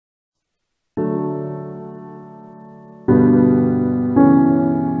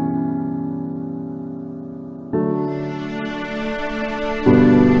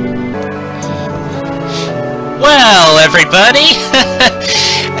everybody!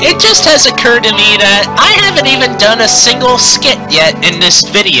 It just has occurred to me that I haven't even done a single skit yet in this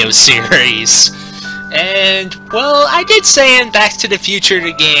video series. And, well, I did say in Back to the Future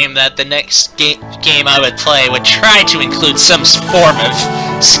the game that the next game I would play would try to include some form of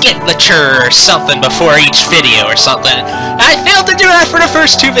skitlature or something before each video or something. I failed to do that for the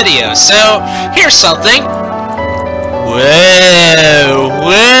first two videos, so here's something. Whoa!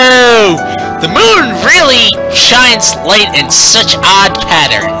 Whoa! The moon really shines light in such odd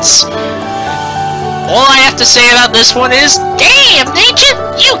patterns. All I have to say about this one is, damn, nature,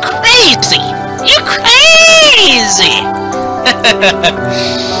 you crazy! You crazy!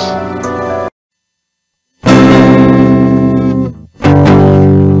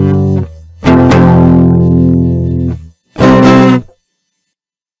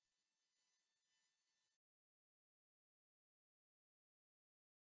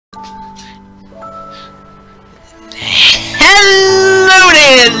 Hello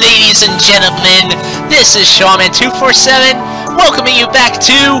there, ladies and gentlemen. This is Seanman 247, welcoming you back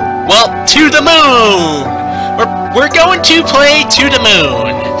to, well, to the moon. We're going to play To the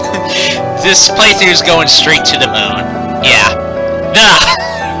Moon. This playthrough is going straight to the moon. Yeah. Nah.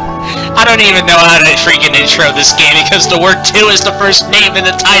 I don't even know how to freaking intro this game because the word 2 is the first name in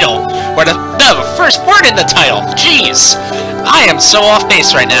the title. Or the first word in the title. Jeez. I am so off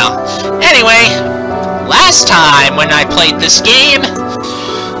base right now. Anyway, last time when I played this game,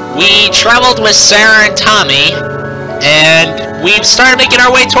 we traveled with Sarah and Tommy, and we started making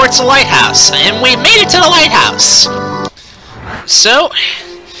our way towards the lighthouse, and we made it to the lighthouse. So,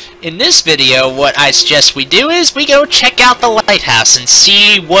 in this video, what I suggest we do is we go check out the lighthouse and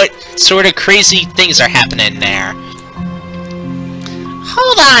see what sort of crazy things are happening there.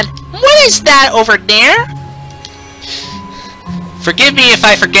 Hold on, what is that over there? Forgive me if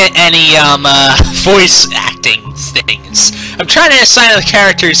I forget any, voice acting things. I'm trying to assign the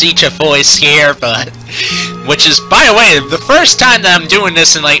characters each a voice here, but... Which is, by the way, the first time that I'm doing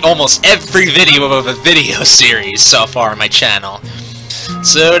this in, like, almost every video of a video series so far on my channel.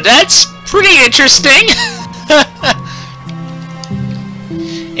 So that's pretty interesting.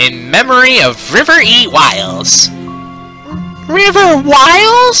 In memory of River E. Wiles. River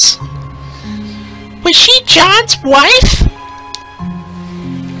Wiles? Was she John's wife?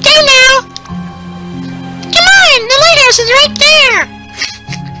 Go now! Come on! The lighthouse is right there!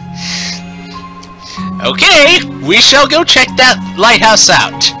 Okay, we shall go check that lighthouse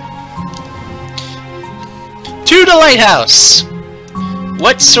out. To the lighthouse!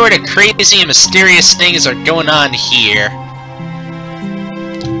 What sort of crazy and mysterious things are going on here?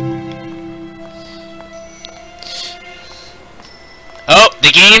 Oh,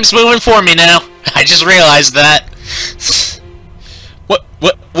 the game's moving for me now. I just realized that. What?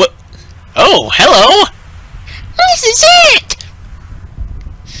 Oh, hello! This is it!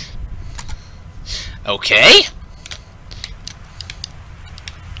 Okay.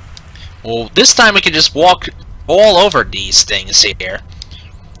 Well, this time we can just walk all over these things here.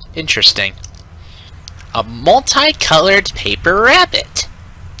 Interesting. A multicolored paper rabbit.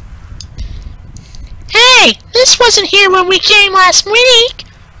 Hey! This wasn't here when we came last week!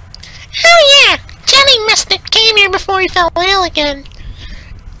 Oh yeah! Jenny must have came here before he fell ill again.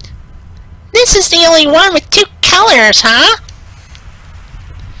 This is the only one with 2 colors, huh?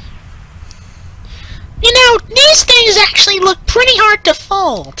 You know, these things actually look pretty hard to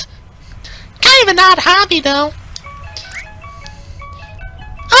fold. Kind of an odd hobby, though.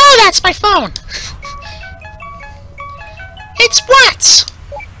 Oh, that's my phone. It's what?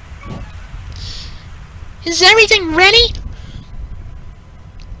 Is everything ready?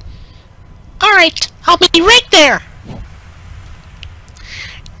 Alright, I'll be right there.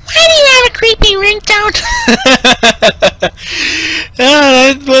 Why do you have a creepy ringtone?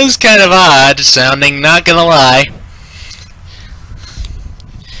 That was kind of odd sounding, not gonna lie.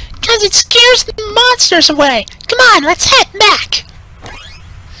 Cause it scares the monsters away. Come on, let's head back.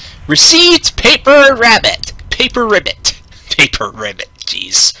 Received paper rabbit. Paper ribbit. Paper ribbit,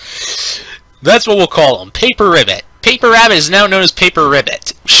 jeez. That's what we'll call them, paper ribbit. Paper rabbit is now known as paper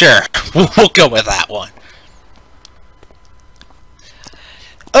ribbit. Sure, we'll go with that one.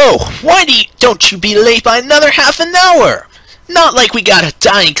 Oh, why don't you be late by another half an hour? Not like we got a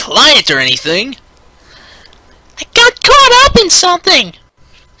dying client or anything. I got caught up in something.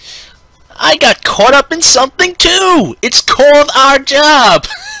 I got caught up in something too. It's called our job.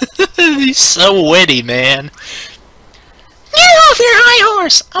 He's so witty, man. Get off your high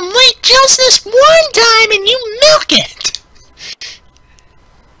horse. I'm late just this one time and you milk it.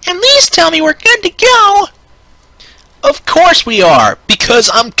 At least tell me we're good to go. Of course we are, because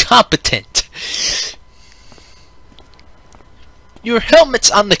I'm competent. Your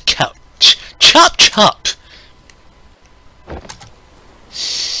helmet's on the couch. Chop chop!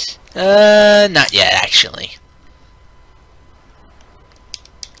 Not yet, actually.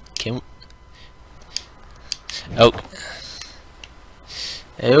 Oh.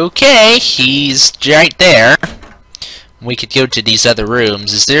 Okay, he's right there. We could go to these other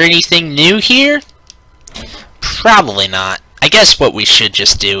rooms. Is there anything new here? Probably not. I guess what we should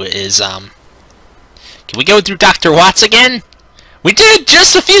just do is, can we go through Dr. Watts again? We did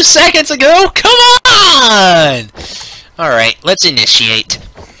just a few seconds ago! Come on! Alright, let's initiate.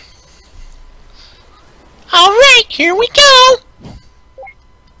 Alright, here we go!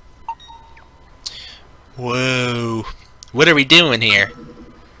 Whoa. What are we doing here?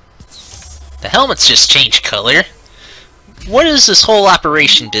 The helmet's just changed color. What is this whole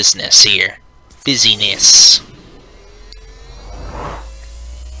operation business here? Busyness.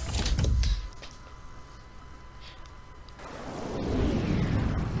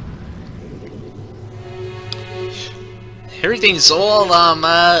 Everything's all,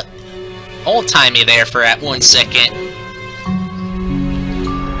 old-timey there for at 1 second.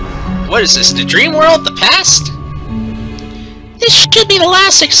 What is this, the dream world? The past? This should be the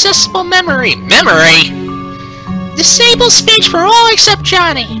last accessible memory. Memory? Disable speech for all except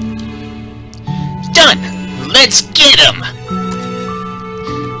Johnny. Done! Let's get him!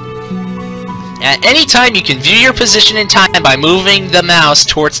 At any time, you can view your position in time by moving the mouse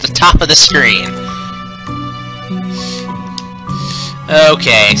towards the top of the screen.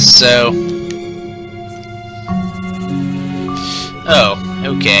 Okay, so... Oh,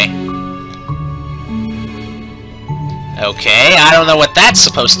 okay. Okay, I don't know what that's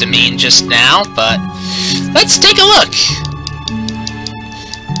supposed to mean just now, but... Let's take a look!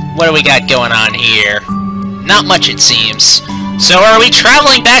 What do we got going on here? Not much, it seems. So are we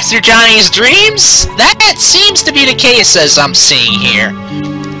traveling back through Johnny's dreams? That seems to be the case, as I'm seeing here.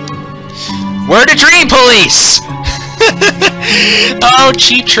 We're the Dream Police! Oh,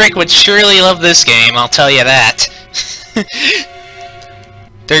 Cheap Trick would surely love this game, I'll tell you that.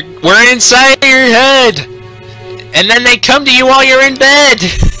 We're inside your head! And then they come to you while you're in bed!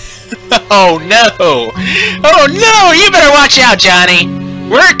 Oh no! Oh no! You better watch out, Johnny!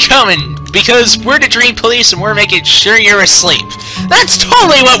 We're coming! Because we're the Dream Police and we're making sure you're asleep. That's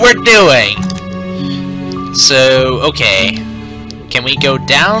totally what we're doing! So, okay. Can we go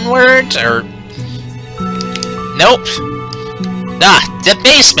downward, or... Nope. Ah, the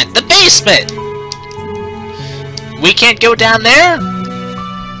basement! The basement! We can't go down there?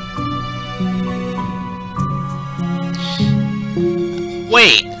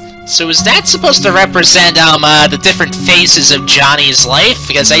 Wait, so is that supposed to represent, the different phases of Johnny's life?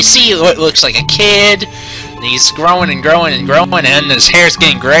 Because I see what looks like a kid, and he's growing and growing and growing, and his hair's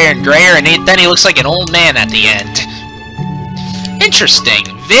getting grayer and grayer, and then he looks like an old man at the end. Interesting.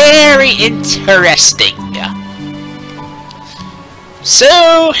 Very interesting. So,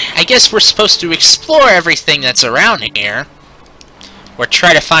 I guess we're supposed to explore everything that's around here. Or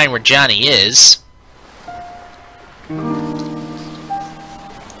try to find where Johnny is.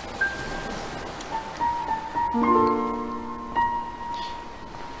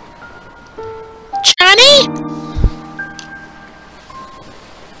 Johnny?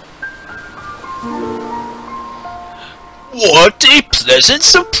 What a pleasant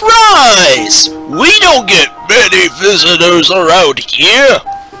surprise! We don't get many visitors around here.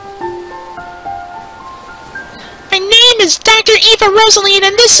 My name is Dr. Eva Rosaline,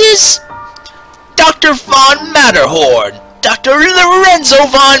 and this is... Dr. Von Matterhorn! Dr. Lorenzo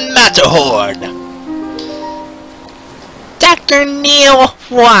Von Matterhorn! Dr. Neil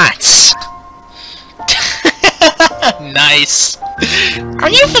Watts. Nice. Are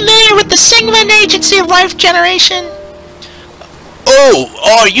you familiar with the Sigmund Agency of Life Generation?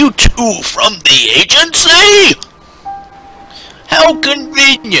 Oh, are you two from the agency? How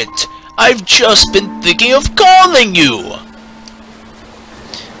convenient! I've just been thinking of calling you.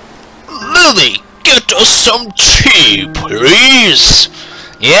 Lily, get us some tea, please.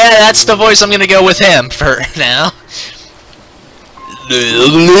 Yeah, that's the voice I'm gonna go with him for now.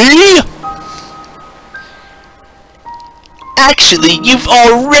 Lily? Actually, you've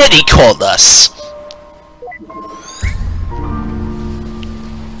already called us.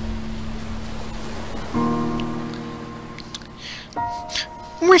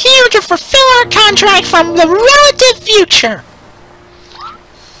 We're here to fulfill our contract from the relative future.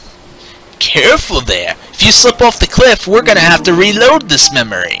 Careful there. If you slip off the cliff, we're gonna have to reload this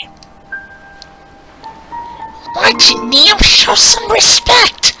memory. Why'd you, Neil, show some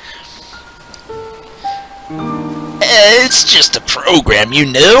respect? It's just a program, you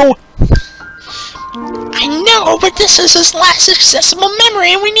know. I know, but this is his last accessible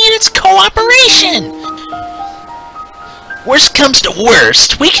memory and we need its cooperation! Worst comes to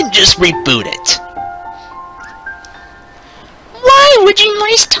worst, we can just reboot it. Why would you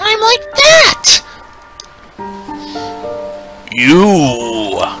waste time like that?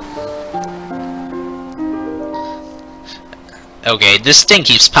 Okay, this thing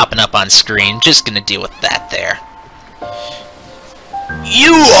keeps popping up on screen. Just gonna deal with that there.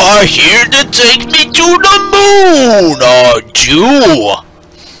 You are here to take me to the moon, aren't you?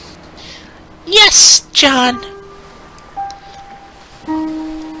 Yes, John.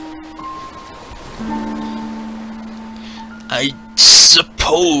 I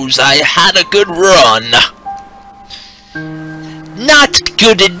suppose I had a good run. Not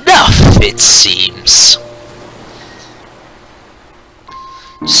good enough, it seems.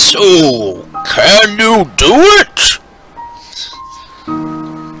 So, can you do it?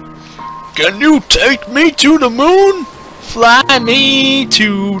 Can you take me to the moon? Fly me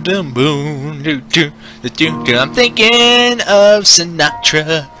to the moon. I'm thinking of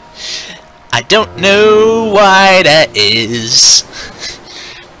Sinatra. I don't know why that is.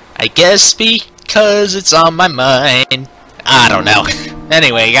 I guess because it's on my mind. I don't know.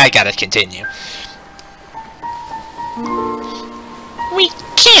 Anyway, I gotta continue. We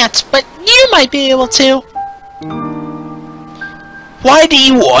can't, but you might be able to. Why do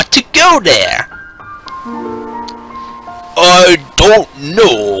you want to go there? I don't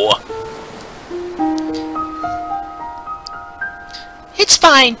know. It's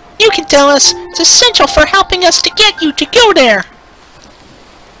fine. You can tell us. It's essential for helping us to get you to go there.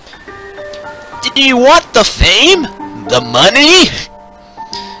 Do you want the fame? The money?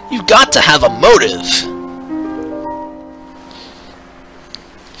 You've got to have a motive.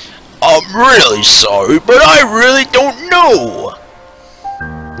 I'm really sorry, but I really don't know.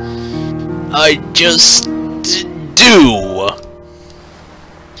 I just do.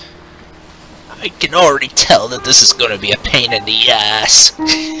 I can already tell that this is going to be a pain in the ass.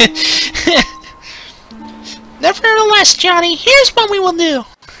 Nevertheless, Johnny, here's what we will do.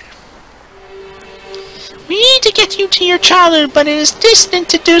 We need to get you to your childhood, but it is distant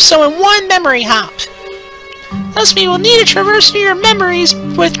to do so in one memory hop. Thus, we will need to traverse through your memories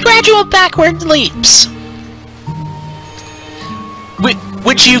with gradual backward leaps.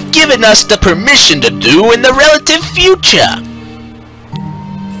 Which you've given us the permission to do in the relative future.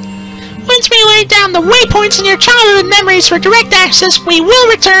 Once we lay down the waypoints in your childhood memories for direct access, we will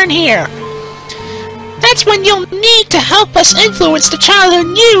return here. That's when you'll need to help us influence the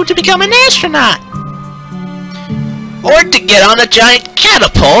childhood you to become an astronaut. Or to get on a giant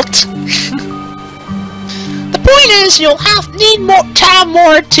catapult. The point is, you'll need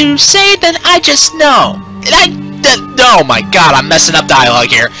more to say than I just know. Oh my god, I'm messing up dialogue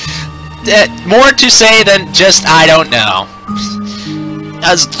here. More to say than just I don't know.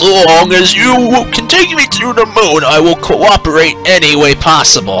 As long as you can take me to the moon, I will cooperate any way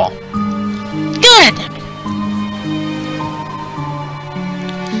possible. Good!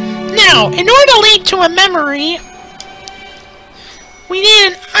 Now, in order to link to a memory, we need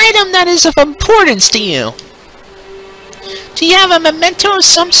an item that is of importance to you. Do you have a memento of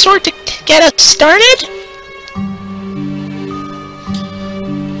some sort to get us started?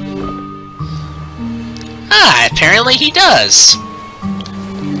 Ah, apparently he does.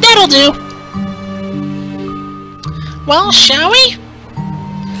 That'll do. Well, shall we?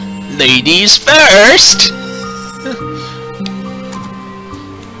 Ladies first!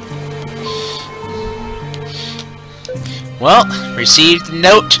 Well, received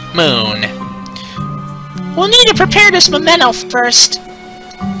note, moon. We'll need to prepare this memento first.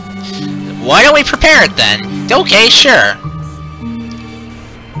 Why don't we prepare it then? Okay, sure.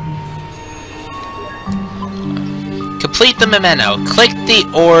 Complete the memento. Click the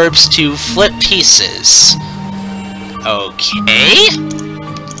orbs to flip pieces. Okay.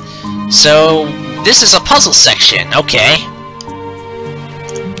 So, this is a puzzle section. Okay.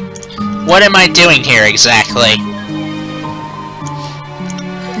 What am I doing here exactly?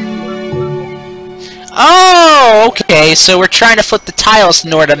 Oh, okay. So we're trying to flip the tiles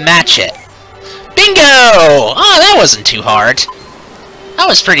in order to match it. Bingo! Oh, that wasn't too hard. That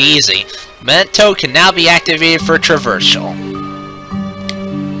was pretty easy. Memento can now be activated for traversal.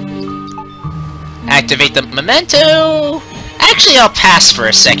 Activate the memento. Actually, I'll pass for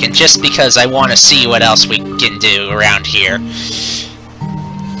a second, just because I want to see what else we can do around here.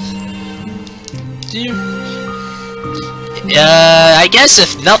 I guess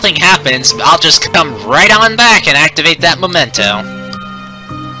if nothing happens, I'll just come right on back and activate that memento.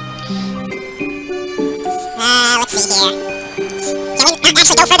 Let's see here. Can we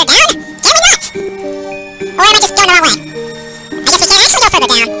actually go further down? Can we not? Or am I just going the wrong way? I guess we can't actually go further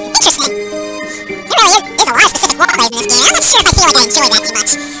down. Interesting. There really is a lot of specific walkways in this game. I'm not sure if I feel like I enjoy that too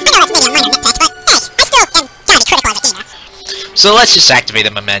much. I know that's maybe a minor nitpick, but hey, I still am trying to be critical as a gamer. So let's just activate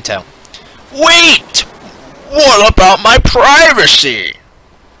the memento. Wait! What about my privacy?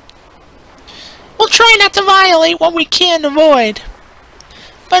 We'll try not to violate what we can avoid.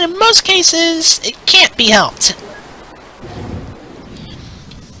 But in most cases, it can't be helped.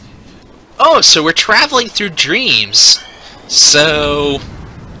 Oh, so we're traveling through dreams. So,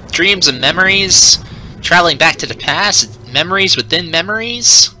 dreams and memories, traveling back to the past, memories within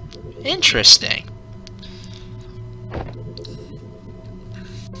memories. Interesting.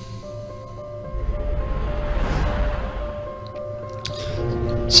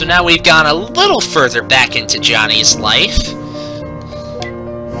 So now we've gone a little further back into Johnny's life.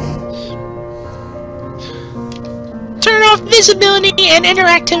 Turn off visibility and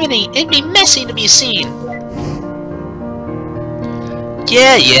interactivity. It'd be messy to be seen.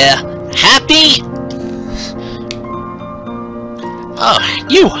 Yeah. Happy? Oh,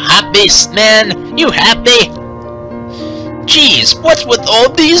 you happy, man? You happy? Jeez, what's with all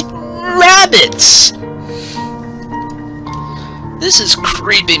these rabbits? This is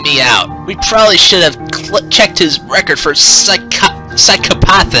creeping me out. We probably should have checked his record for psychopathy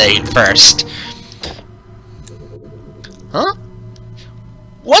first. Huh?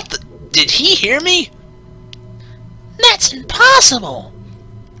 What the? Did he hear me? That's impossible!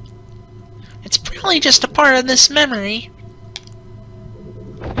 It's probably just a part of this memory.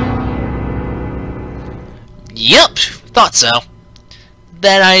 Yup, thought so.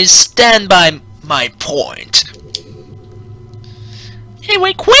 Then I stand by my point.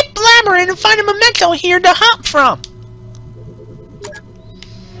 Anyway, quit blabbering and find a memento here to hop from!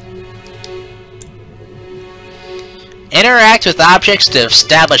 Interact with objects to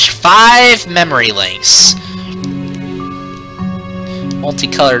establish 5 memory links.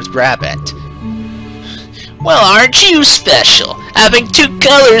 Multicolored rabbit. Well, aren't you special? Having 2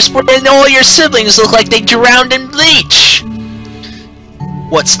 colors when all your siblings look like they drowned in bleach!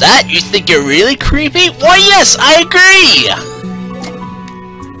 What's that? You think you're really creepy? Why yes, I agree!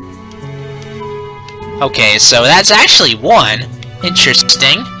 Okay, so that's actually 1.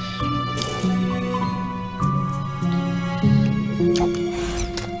 Interesting.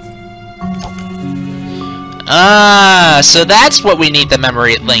 Ah, so that's what we need the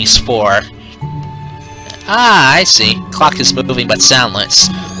memory links for. Ah, I see. Clock is moving but soundless.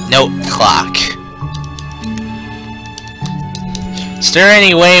 Note clock. Is there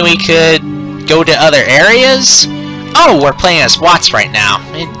any way we could go to other areas? Oh, we're playing as Watts right now.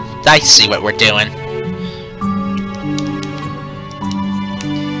 I see what we're doing.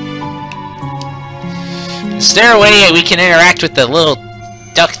 Is there a way we can interact with the little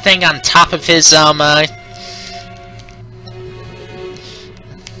duck thing on top of his,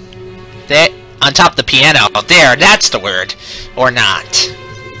 there, on top of the piano. There, that's the word. Or not.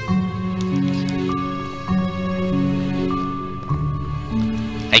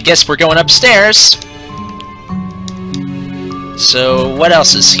 I guess we're going upstairs. So, what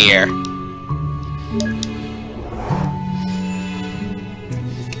else is here?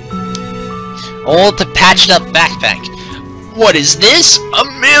 Old patched up backpack. What is this?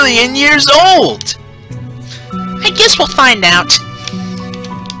 1,000,000 years old! I guess we'll find out.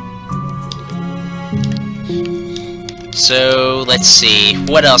 So, let's see.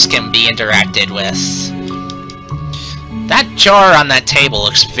 What else can be interacted with? That jar on that table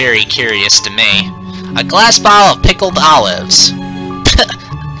looks very curious to me. A glass bottle of pickled olives.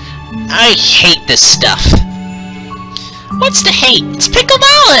 I hate this stuff. What's to hate? It's pickled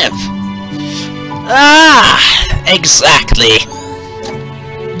olive! Ah, exactly.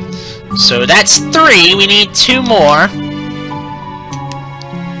 So that's 3. We need 2 more.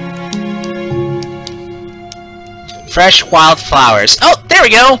 Fresh wildflowers. Oh, there we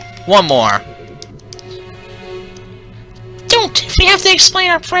go. 1 more. Don't. If we have to explain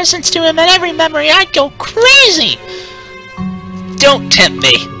our presence to him at every memory, I'd go crazy. Don't tempt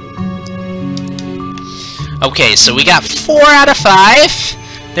me. Okay, so we got 4 out of 5.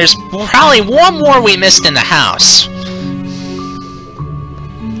 There's probably 1 more we missed in the house.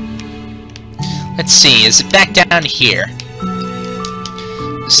 Let's see, is it back down here?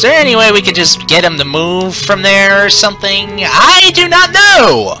 Is there any way we could just get him to move from there or something? I do not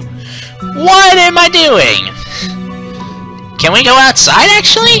know! What am I doing? Can we go outside,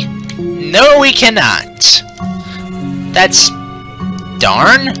 actually? No, we cannot. That's...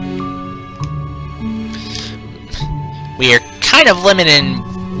 darn. We are kind of limited in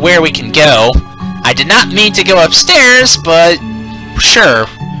where we can go. I did not mean to go upstairs, but... sure,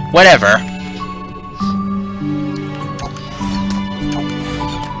 whatever.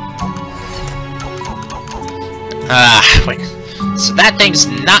 Wait. So that thing's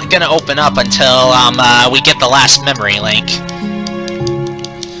not gonna open up until, we get the last memory link.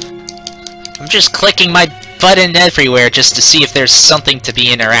 I'm just clicking my button everywhere just to see if there's something to be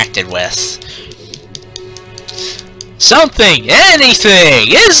interacted with. Something! Anything!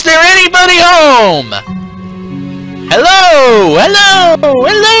 Is there anybody home? Hello! Hello!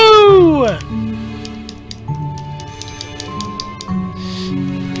 Hello!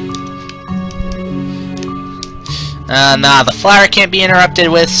 Nah, the flyer can't be interrupted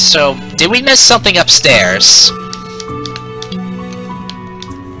with, so... Did we miss something upstairs?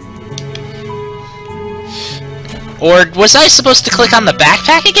 Or was I supposed to click on the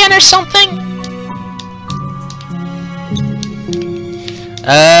backpack again or something?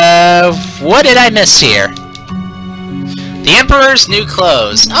 What did I miss here? The Emperor's new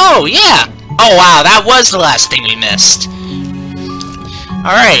clothes. Oh, yeah! Oh, wow, that was the last thing we missed.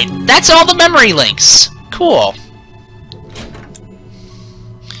 Alright, that's all the memory links. Cool.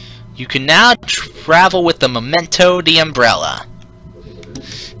 You can now travel with the Memento the Umbrella.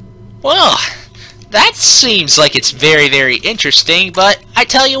 Well, that seems like it's very, very interesting, but I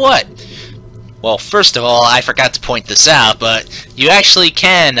tell you what. Well, first of all, I forgot to point this out, but you actually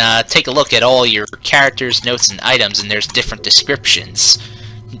can take a look at all your characters, notes, and items, and there's different descriptions.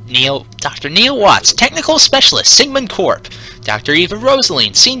 Dr. Neil Watts, Technical Specialist, Sigmund Corp. Dr. Eva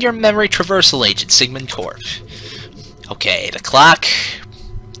Rosaline, Senior Memory Traversal Agent, Sigmund Corp. Okay, the clocks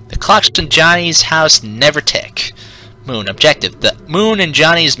in Johnny's house never tick. Moon, objective. The moon in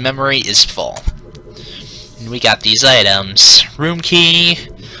Johnny's memory is full. And we got these items. Room key,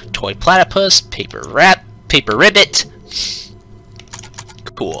 toy platypus, paper ribbit.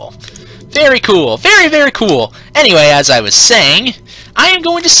 Cool. Very cool. Very, very cool. Anyway, as I was saying, I am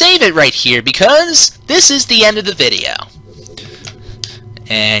going to save it right here because this is the end of the video.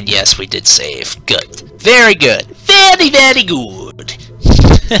 And yes, we did save. Good. Very good. Very, very good.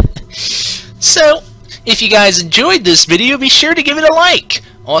 So, if you guys enjoyed this video, be sure to give it a like.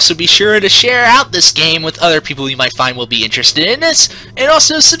 Also, be sure to share out this game with other people you might find will be interested in this. And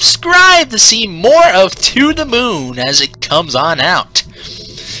also subscribe to see more of To the Moon as it comes on out.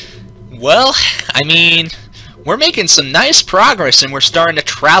 Well, I mean, we're making some nice progress and we're starting to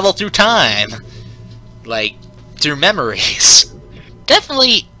travel through time. Like, through memories.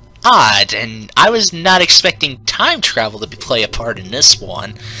 Definitely odd, and I was not expecting time travel to play a part in this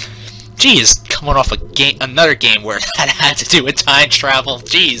one. Jeez, coming off another game where that had to do with time travel.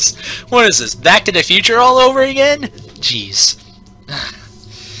 Jeez, what is this? Back to the Future all over again? Jeez.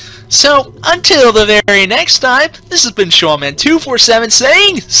 So, until the very next time, this has been Seanman247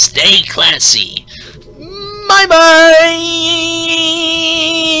 saying, stay classy. Bye-bye!